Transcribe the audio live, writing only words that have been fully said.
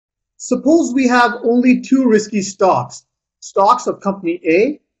Suppose we have only two risky stocks, stocks of company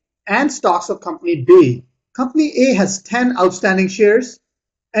A and stocks of company B. Company A has 10 outstanding shares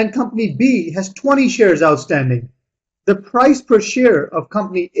and company B has 20 shares outstanding. The price per share of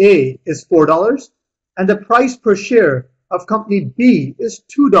company A is $4 and the price per share of company B is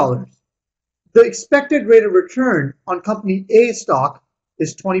 $2. The expected rate of return on company A stock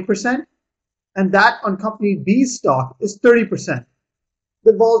is 20% and that on company B's stock is 30%.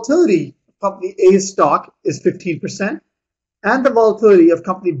 The volatility of company A's stock is 15% and the volatility of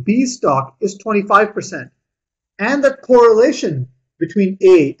company B's stock is 25%. And the correlation between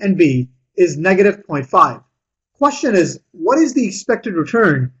A and B is negative 0.5. Question is, what is the expected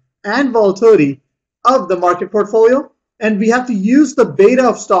return and volatility of the market portfolio? And we have to use the beta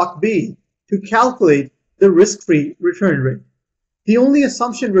of stock B to calculate the risk-free return rate. The only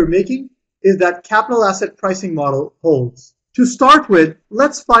assumption we're making is that capital asset pricing model holds. To start with,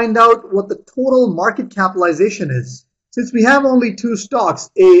 let's find out what the total market capitalization is. Since we have only two stocks,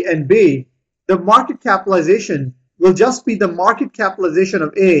 A and B, the market capitalization will just be the market capitalization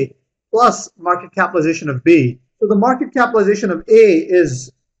of A plus market capitalization of B. So the market capitalization of A is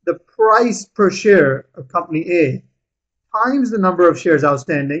the price per share of company A times the number of shares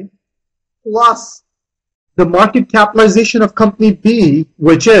outstanding plus the market capitalization of company B,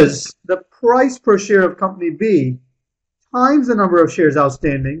 which is the price per share of company B times the number of shares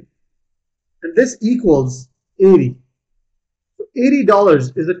outstanding, and this equals 80. So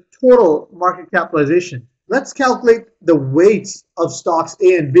 $80 is the total market capitalization. Let's calculate the weights of stocks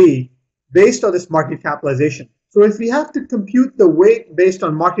A and B based on this market capitalization. So if we have to compute the weight based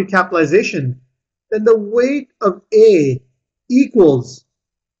on market capitalization, then the weight of A equals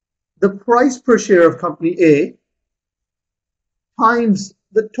the price per share of company A times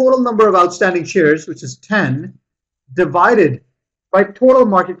the total number of outstanding shares, which is 10, divided by total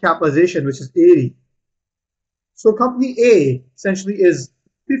market capitalization, which is 80. So company A essentially is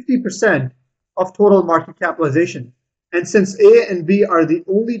 50% of total market capitalization. And since A and B are the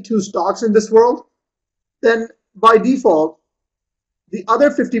only two stocks in this world, then by default, the other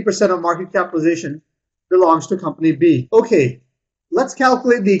 50% of market capitalization belongs to company B. Okay, let's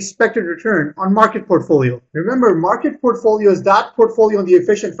calculate the expected return on market portfolio. Remember, market portfolio is that portfolio on the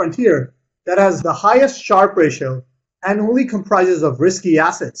efficient frontier that has the highest Sharpe ratio and only comprises of risky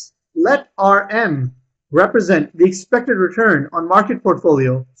assets. Let RM represent the expected return on market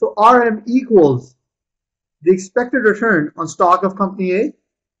portfolio. So RM equals the expected return on stock of company A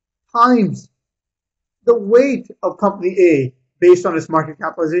times the weight of company A based on its market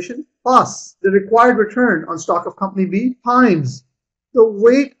capitalization plus the required return on stock of company B times the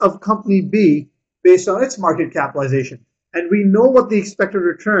weight of company B based on its market capitalization. And we know what the expected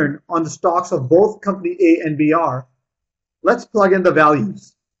return on the stocks of both company A and B are. Let's plug in the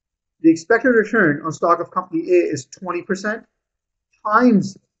values. The expected return on stock of company A is 20%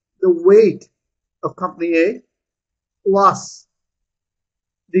 times the weight of company A plus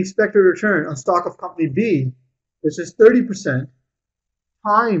the expected return on stock of company B, which is 30%,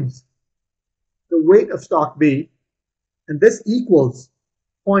 times the weight of stock B, and this equals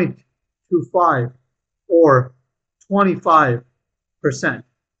 0.25 or 25%.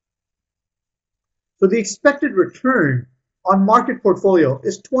 So the expected return on market portfolio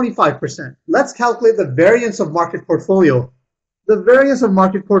is 25%. Let's calculate the variance of market portfolio. The variance of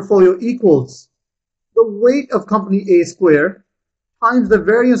market portfolio equals the weight of company A squared times the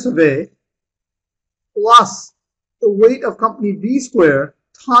variance of A plus the weight of company B squared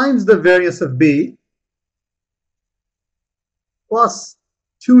times the variance of B plus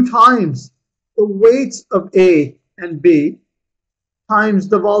 2 times the weights of A and B times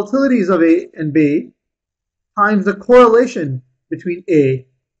the volatilities of A and B times the correlation between A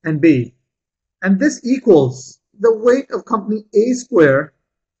and B. And this equals the weight of company A squared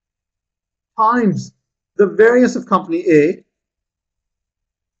times the variance of company A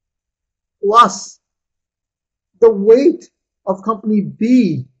plus the weight of company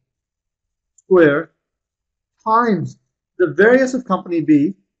B squared times the variance of company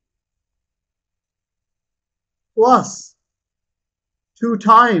B plus 2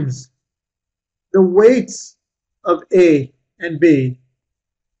 times the weights of A and B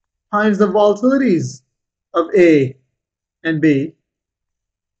times the volatilities of A and B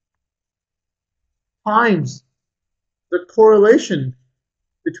times the correlation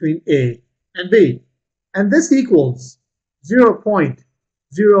between A and B. And this equals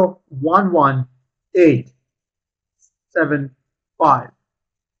 0.011875.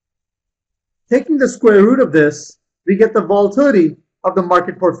 Taking the square root of this, we get the volatility of the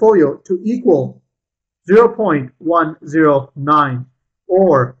market portfolio to equal 0.109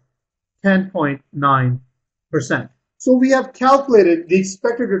 or 10.9%. So we have calculated the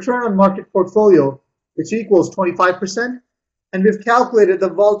expected return on market portfolio, which equals 25%, and we've calculated the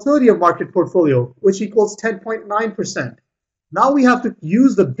volatility of market portfolio, which equals 10.9%. Now we have to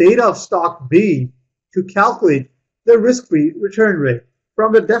use the beta of stock B to calculate the risk-free return rate.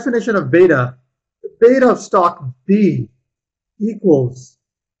 From the definition of beta, the beta of stock B equals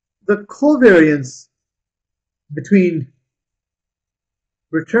the covariance between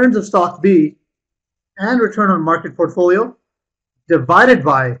returns of stock B and return on market portfolio divided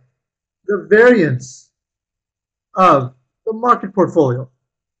by the variance of the market portfolio.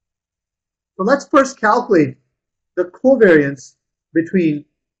 So let's first calculate the covariance between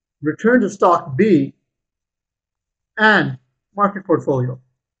returns of stock B and market portfolio.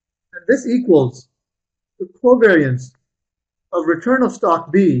 And this equals the covariance of return of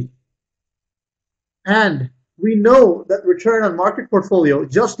stock B, and we know that return on market portfolio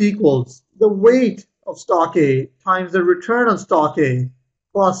just equals the weight of stock A times the return on stock A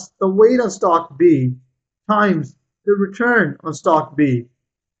plus the weight on stock B times the return on stock B.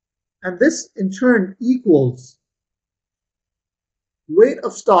 And this in turn equals weight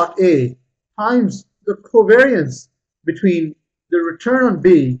of stock A times the covariance between the return on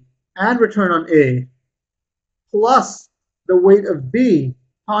B and return on A plus the weight of B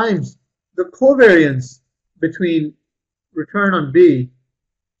times the covariance between return on B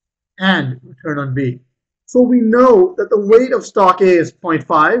and return on B. So we know that the weight of stock A is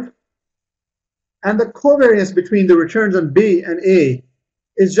 0.5, and the covariance between the returns on B and A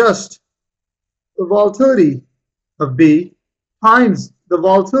is just the volatility of B times the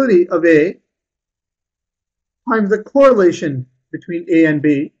volatility of A times the correlation between A and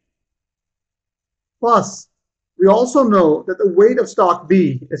B, plus we also know that the weight of stock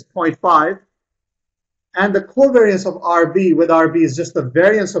B is 0.5, and the covariance of RB with RB is just the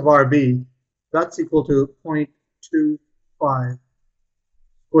variance of RB. That's equal to 0.25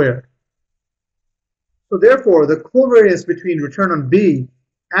 squared. So therefore, the covariance between return on B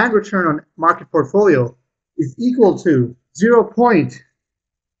and return on market portfolio is equal to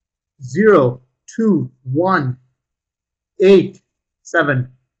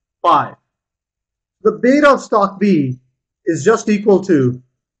 0.021875. The beta of stock B is just equal to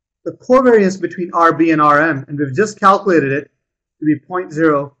the covariance between RB and RM, and we've just calculated it to be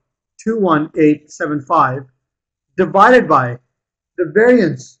 0.021875 divided by the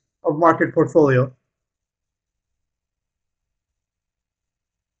variance of market portfolio,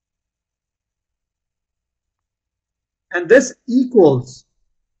 and this equals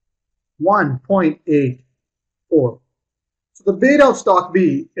 1.84. So the beta of stock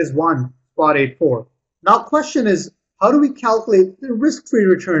B is 1.84. Now question is, how do we calculate the risk-free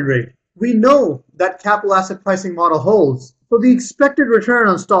return rate? We know that capital asset pricing model holds, so the expected return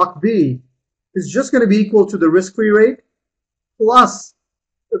on stock B is just going to be equal to the risk-free rate plus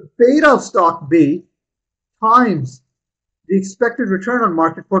the beta of stock B times the expected return on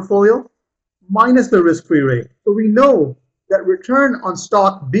market portfolio minus the risk-free rate. So we know that return on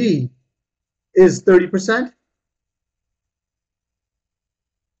stock B is 30%.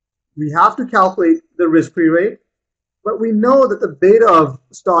 We have to calculate the risk-free rate, but we know that the beta of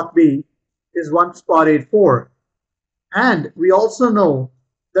stock B is 1.84. And we also know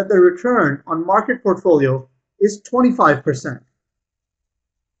that the return on market portfolio is 25%.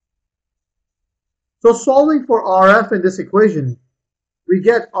 So solving for RF in this equation, we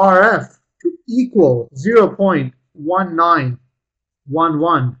get RF to equal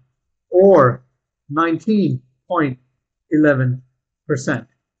 0.1911 or 19.11%.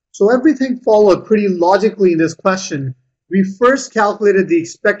 So everything followed pretty logically in this question. We first calculated the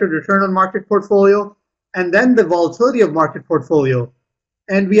expected return on market portfolio and then the volatility of market portfolio.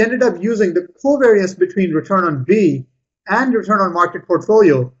 And we ended up using the covariance between return on B and return on market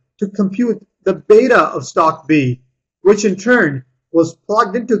portfolio to compute the beta of stock B, which in turn was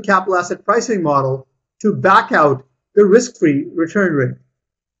plugged into capital asset pricing model to back out the risk-free return rate.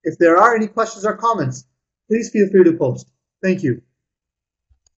 If there are any questions or comments, please feel free to post. Thank you.